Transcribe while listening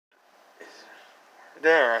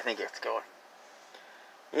There, I think it's going.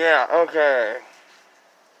 Yeah, okay.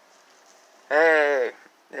 Hey,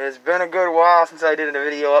 it's been a good while since I did a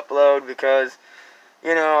video upload because,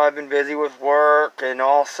 you know, I've been busy with work and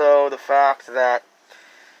also the fact that,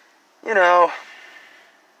 you know,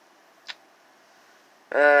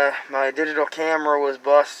 my digital camera was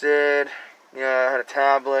busted. You know, I had a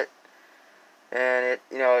tablet and it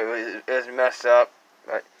was messed up.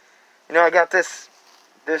 But, you know, I got this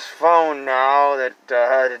phone now that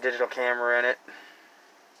had a digital camera in it.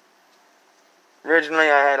 Originally,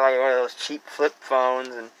 I had like one of those cheap flip phones,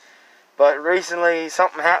 but recently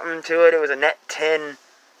something happened to it. It was a Net 10,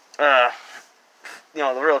 you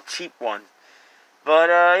know, the real cheap one. But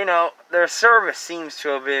you know, their service seems to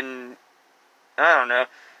have been, I don't know,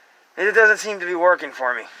 it doesn't seem to be working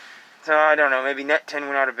for me. So I don't know. Maybe Net 10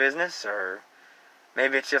 went out of business, or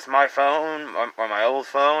maybe it's just my phone or my old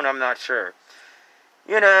phone. I'm not sure.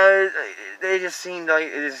 You know, they just seem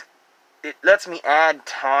like it lets me add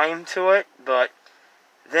time to it, but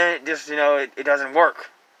then it just, you know, it doesn't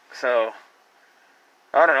work. So,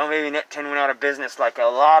 I don't know, maybe Net 10 went out of business like a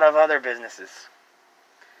lot of other businesses.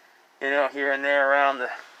 You know, here and there around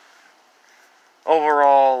the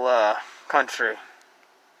overall country.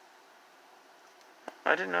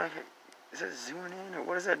 I didn't know. Is that zooming in, or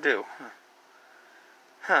what does that do?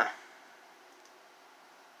 Huh.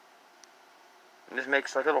 It just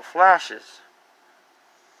makes like little flashes.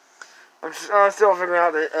 I'm still figuring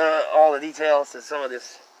out all the details to some of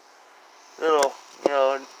this little, you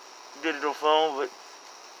know, digital phone, but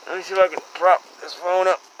let me see if I can prop this phone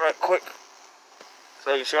up right quick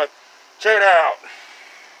so you can check it out.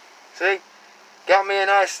 See? Got me a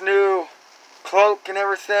nice new cloak and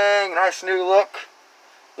everything, nice new look.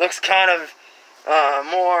 Looks kind of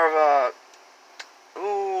more of a,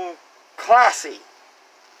 classy.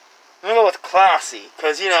 I'm gonna go with classy,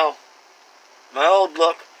 because, you know, my old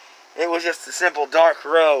look, it was just a simple dark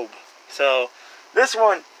robe. So this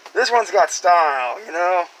one's got style, you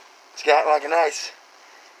know. It's got like a nice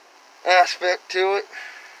aspect to it.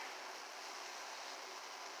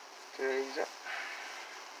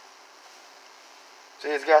 See,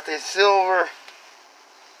 it's got this silver.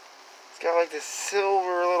 It's got like this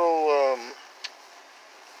silver little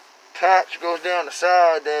patch goes down the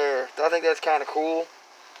side there. I think that's kind of cool.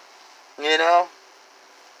 You know.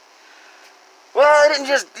 Well, I didn't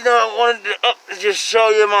just, you know, wanted to just show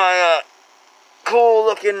you my cool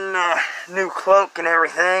looking new cloak and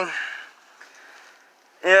everything.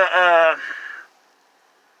 Yeah,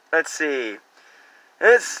 let's see.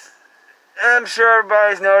 I'm sure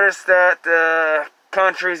everybody's noticed that the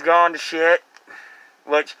country's gone to shit,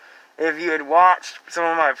 which, if you had watched some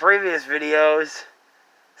of my previous videos,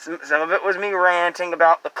 some of it was me ranting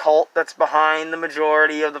about the cult that's behind the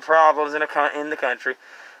majority of the problems in the country.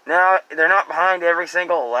 Now, they're not behind every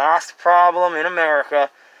single last problem in America,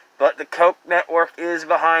 but the Koch network is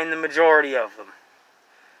behind the majority of them.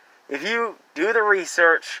 If you do the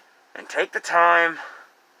research and take the time,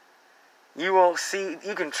 you will see,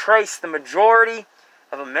 you can trace the majority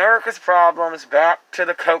of America's problems back to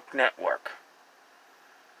the Koch network.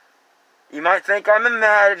 You might think I'm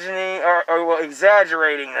imagining or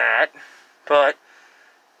exaggerating that, but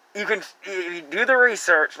you can, if you do the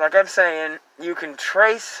research, like I'm saying, you can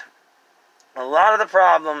trace a lot of the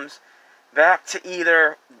problems back to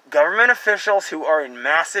either government officials who are in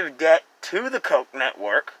massive debt to the Koch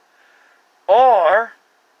network, or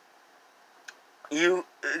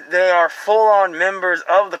they are full-on members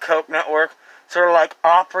of the Koch network, sort of like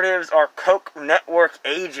operatives or Koch network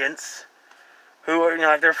agents, who are, you know,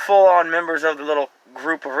 like they're full-on members of the little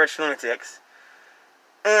group of rich lunatics,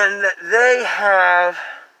 and they have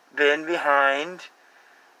been behind,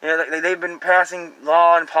 you know, they've been passing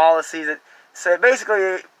law and policies that say,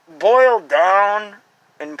 basically, boiled down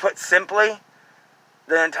and put simply,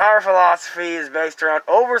 the entire philosophy is based around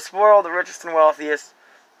overspoil the richest and wealthiest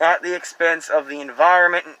at the expense of the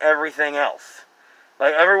environment and everything else.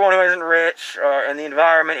 Like, everyone who isn't rich and the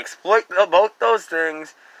environment exploit both those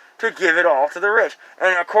things to give it all to the rich.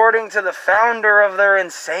 And according to the founder of their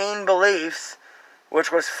insane beliefs,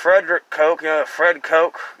 which was Frederick Koch, you know, Fred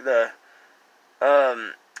Koch, he's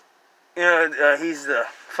the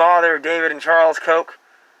father of David and Charles Koch.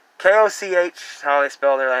 K-O-C-H is how they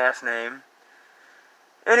spell their last name.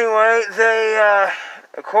 Anyway, they,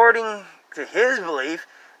 according to his belief,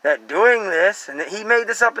 that doing this, and he made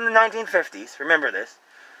this up in the 1950s, remember this,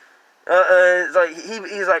 it's like,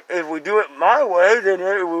 he's like, if we do it my way, then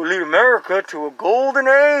it will lead America to a golden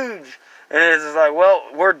age. And it's like, well,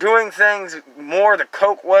 we're doing things more the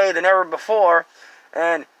Koch way than ever before,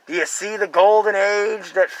 and Do you see the golden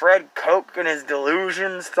age that Fred Koch and his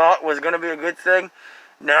delusions thought was going to be a good thing?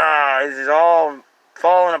 Nah, this is all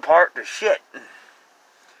falling apart to shit.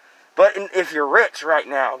 But if you're rich right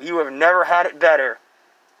now, you have never had it better.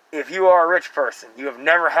 If you are a rich person, you have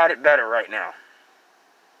never had it better right now.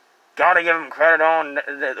 Gotta give them credit on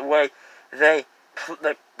the way the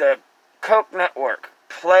Koch network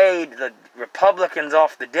played the Republicans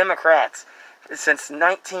off the Democrats since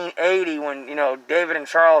 1980, when, you know, David and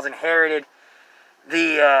Charles inherited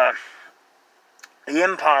the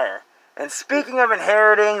empire. And speaking of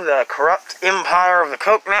inheriting the corrupt empire of the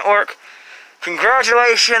Koch network,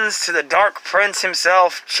 congratulations to the Dark Prince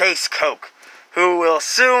himself, Chase Koch, who will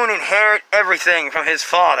soon inherit everything from his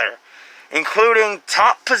father, including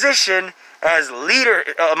top position as leader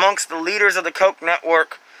amongst the leaders of the Koch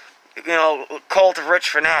network, you know, cult of rich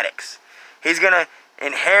fanatics. He's gonna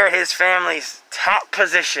inherit his family's top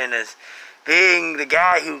position as being the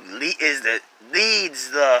guy who leads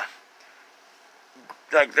the,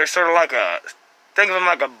 like, they're sort of like a, think of him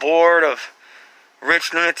like a board of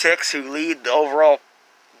rich lunatics who lead the overall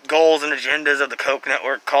goals and agendas of the Koch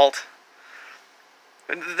network cult.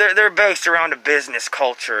 They're based around a business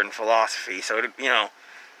culture and philosophy, so, you know,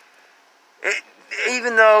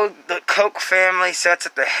 even though the Koch family sits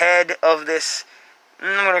at the head of this,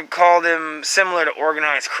 I'm going to call them similar to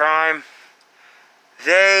organized crime,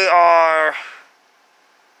 they are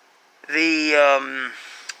the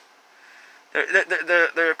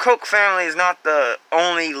Koch family is not the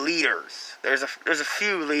only leaders. There's a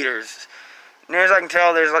few leaders. Near as I can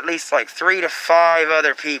tell, there's at least like 3 to 5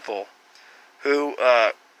 other people who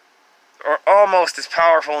are almost as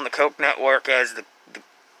powerful in the Koch network as the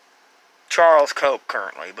Charles Koch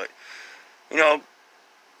currently. But, you know,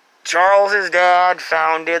 Charles's dad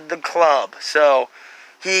founded the club, so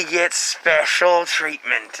he gets special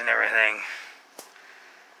treatment and everything.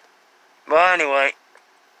 But anyway,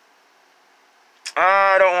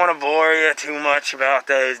 I don't want to bore you too much about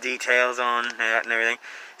those details on that and everything.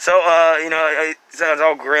 So, you know, it sounds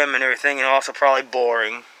all grim and everything, and also probably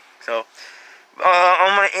boring. So,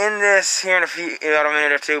 I'm going to end this here in about a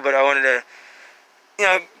minute or two, but I wanted to, you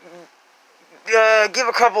know, give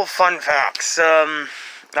a couple fun facts.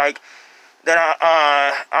 Like, that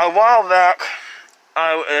a while back,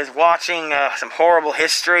 I was watching some horrible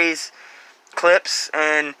histories clips,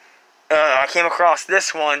 and I came across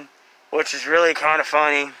this one, which is really kind of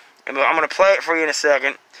funny. I'm going to play it for you in a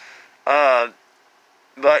second. But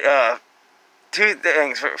two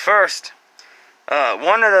things. First,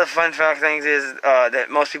 one of the fun fact things is that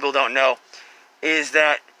most people don't know is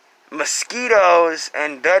that mosquitoes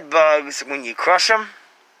and bed bugs, when you crush them,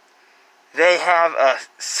 they have a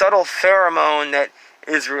subtle pheromone that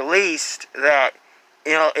is released that,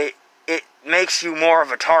 you know, it makes you more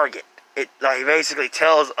of a target. It like basically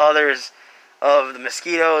tells others of the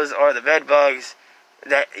mosquitoes or the bed bugs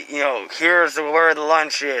that, you know, here's where the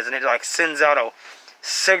lunch is, and it like sends out a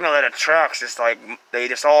signal that attracts, just like they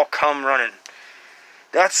just all come running.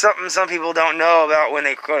 That's something some people don't know about when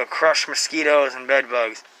they go to crush mosquitoes and bed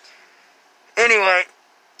bugs. Anyway,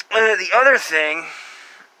 the other thing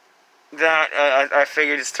that I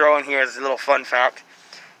figured just throw in here as a little fun fact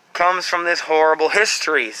comes from this horrible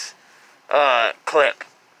histories clip,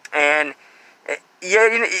 and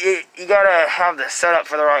you gotta have the setup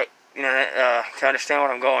for the right, you know, to understand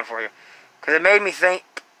what I'm going for here, because it made me think.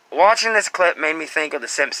 Watching this clip made me think of The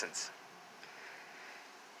Simpsons.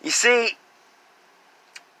 You see,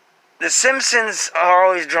 The Simpsons are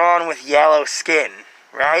always drawn with yellow skin,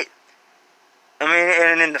 right? I mean,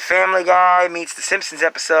 and in the Family Guy meets The Simpsons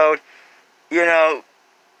episode, you know,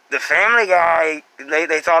 the Family Guy,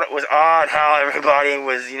 they thought it was odd how everybody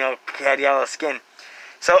was, you know, had yellow skin.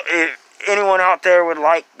 So if anyone out there would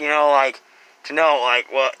like, you know, like, to know,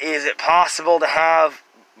 like, well, is it possible to have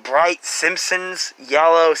bright Simpsons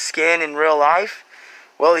yellow skin in real life?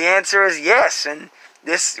 Well, the answer is yes, and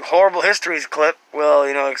this horrible histories clip will,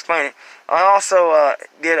 you know, explain it. I also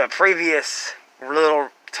did a previous little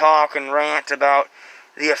talk and rant about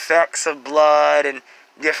the effects of blood and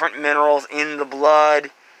different minerals in the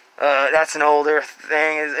blood. That's an older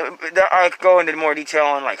thing. I could go into more detail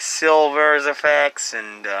on like silver's effects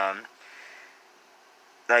and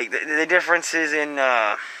like the differences in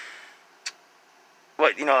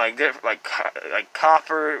what, you know, like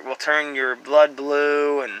copper will turn your blood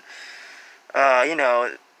blue, and you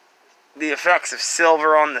know, the effects of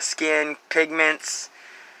silver on the skin, pigments.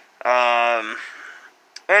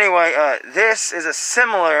 Anyway, this is a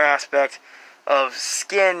similar aspect of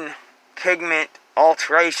skin pigment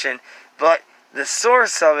alteration, but the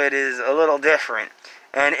source of it is a little different,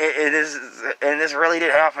 and it is, and this really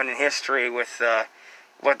did happen in history with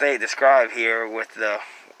what they describe here with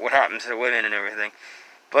what happens to the women and everything.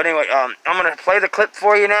 But anyway, I'm gonna play the clip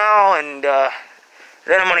for you now, and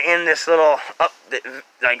then I'm gonna end this little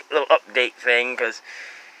update thing, because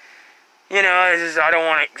I don't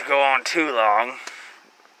want it to go on too long.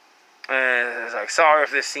 It's like, sorry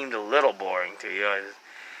if this seemed a little boring to you. I just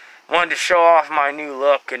wanted to show off my new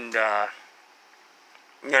look, and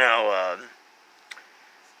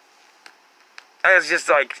I was just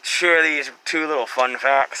like share these 2 little fun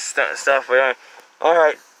facts stuff. But all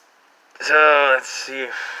right, so let's see.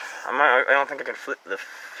 I don't think I can flip the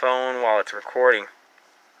phone while it's recording.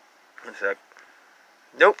 One sec.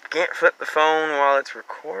 Nope, can't flip the phone while it's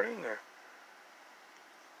recording. Or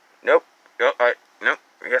nope. Oh, nope.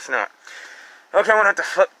 I guess not. Okay, I'm gonna have to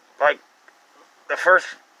flip like the first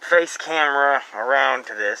face camera around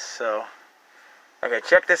to this. So, okay,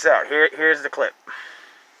 check this out. Here's the clip.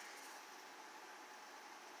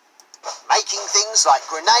 Making things like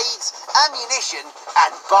grenades, ammunition,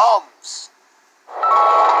 and bombs.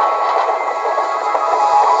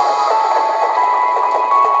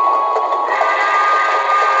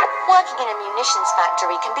 Working in a munitions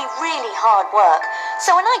factory can be really hard work,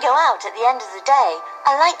 so when I go out at the end of the day,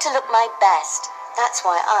 I like to look my best. That's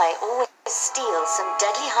why I always steal some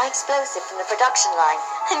deadly high explosive from the production line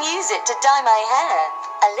and use it to dye my hair.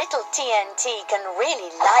 A little TNT can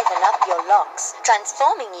really liven up your locks,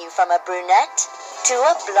 transforming you from a brunette to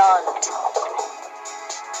a blonde.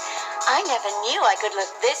 I never knew I could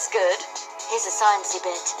look this good. Here's a sciencey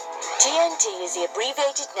bit. TNT is the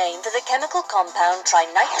abbreviated name for the chemical compound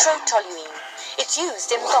trinitrotoluene. It's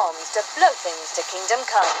used in bombs to blow things to kingdom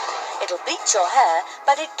come. It'll bleach your hair,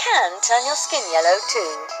 but it can turn your skin yellow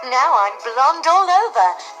too. Now I'm blonde all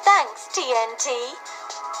over. Thanks, TNT.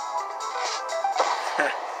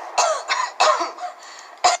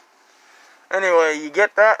 Anyway, you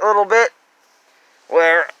get that little bit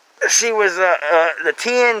where she was the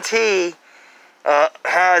TNT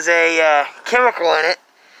has a chemical in it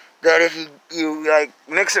that if you like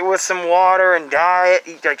mix it with some water and dye it,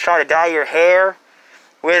 you like try to dye your hair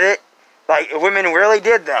with it. Like women really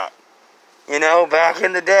did that, back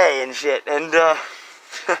in the day and shit. And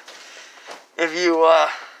if you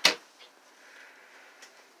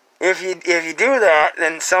do that,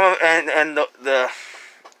 then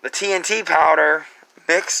the TNT powder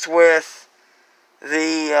mixed with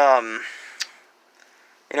the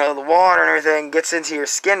the water and everything gets into your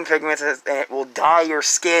skin pigments, and it will dye your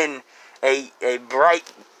skin a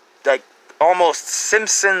bright, like almost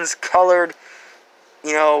Simpsons colored,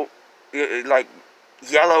 like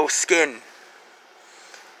yellow skin.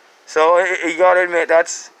 So you gotta admit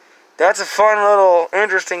that's a fun little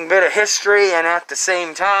interesting bit of history, and at the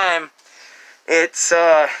same time, it's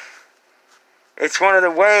one of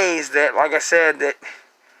the ways that, like I said, that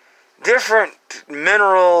different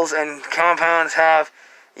minerals and compounds have,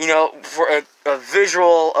 for a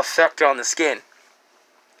visual effect on the skin.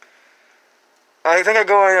 I think I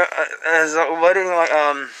go in as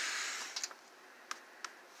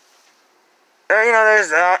there's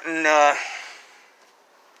that, and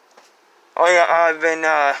I've been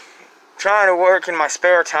trying to work in my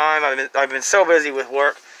spare time. I've been so busy with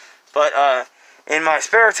work, but in my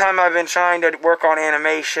spare time I've been trying to work on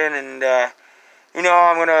animation, and I'm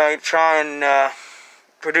gonna try and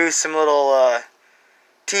produce some little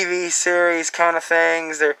TV series kind of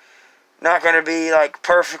things. They're not gonna be like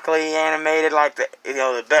perfectly animated like the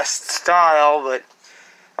best style, but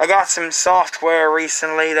I got some software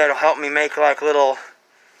recently that'll help me make like little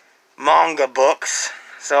manga books.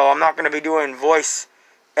 So I'm not gonna be doing voice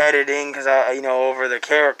editing because over the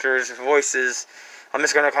characters' voices. I'm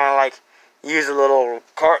just gonna kind of like use a little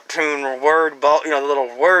cartoon the little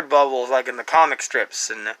word bubbles like in the comic strips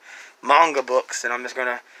and the manga books, and I'm just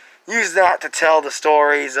gonna use that to tell the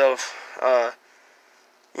stories of, I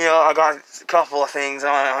got a couple of things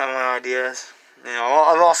on my ideas.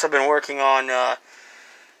 I've also been working on,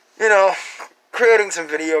 creating some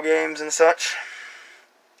video games and such.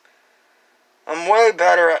 I'm way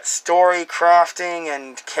better at story crafting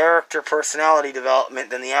and character personality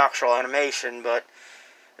development than the actual animation, but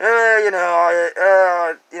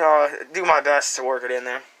I do my best to work it in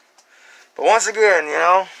there. But once again,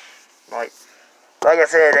 like I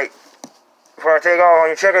said, before I take off,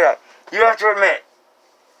 when you check it out, you have to admit,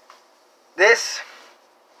 this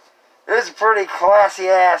is a pretty classy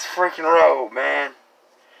ass freaking robe, man.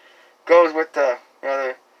 Goes with the,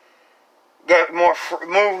 get more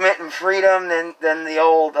movement and freedom than the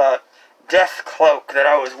old death cloak that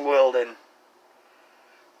I was wielding.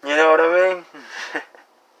 You know what I mean?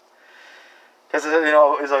 Because it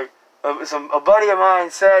was like a buddy of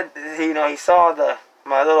mine said he saw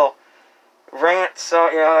my little rants,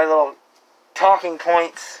 little talking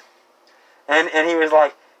points, and he was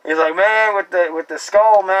like, man, with the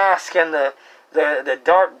skull mask and the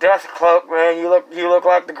dark death cloak, man, you look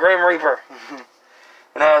like the Grim Reaper.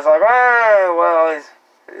 And I was like, hey, well,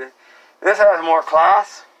 this has more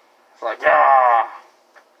class. It's like, yeah.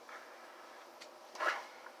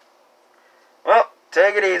 Well,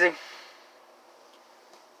 take it easy.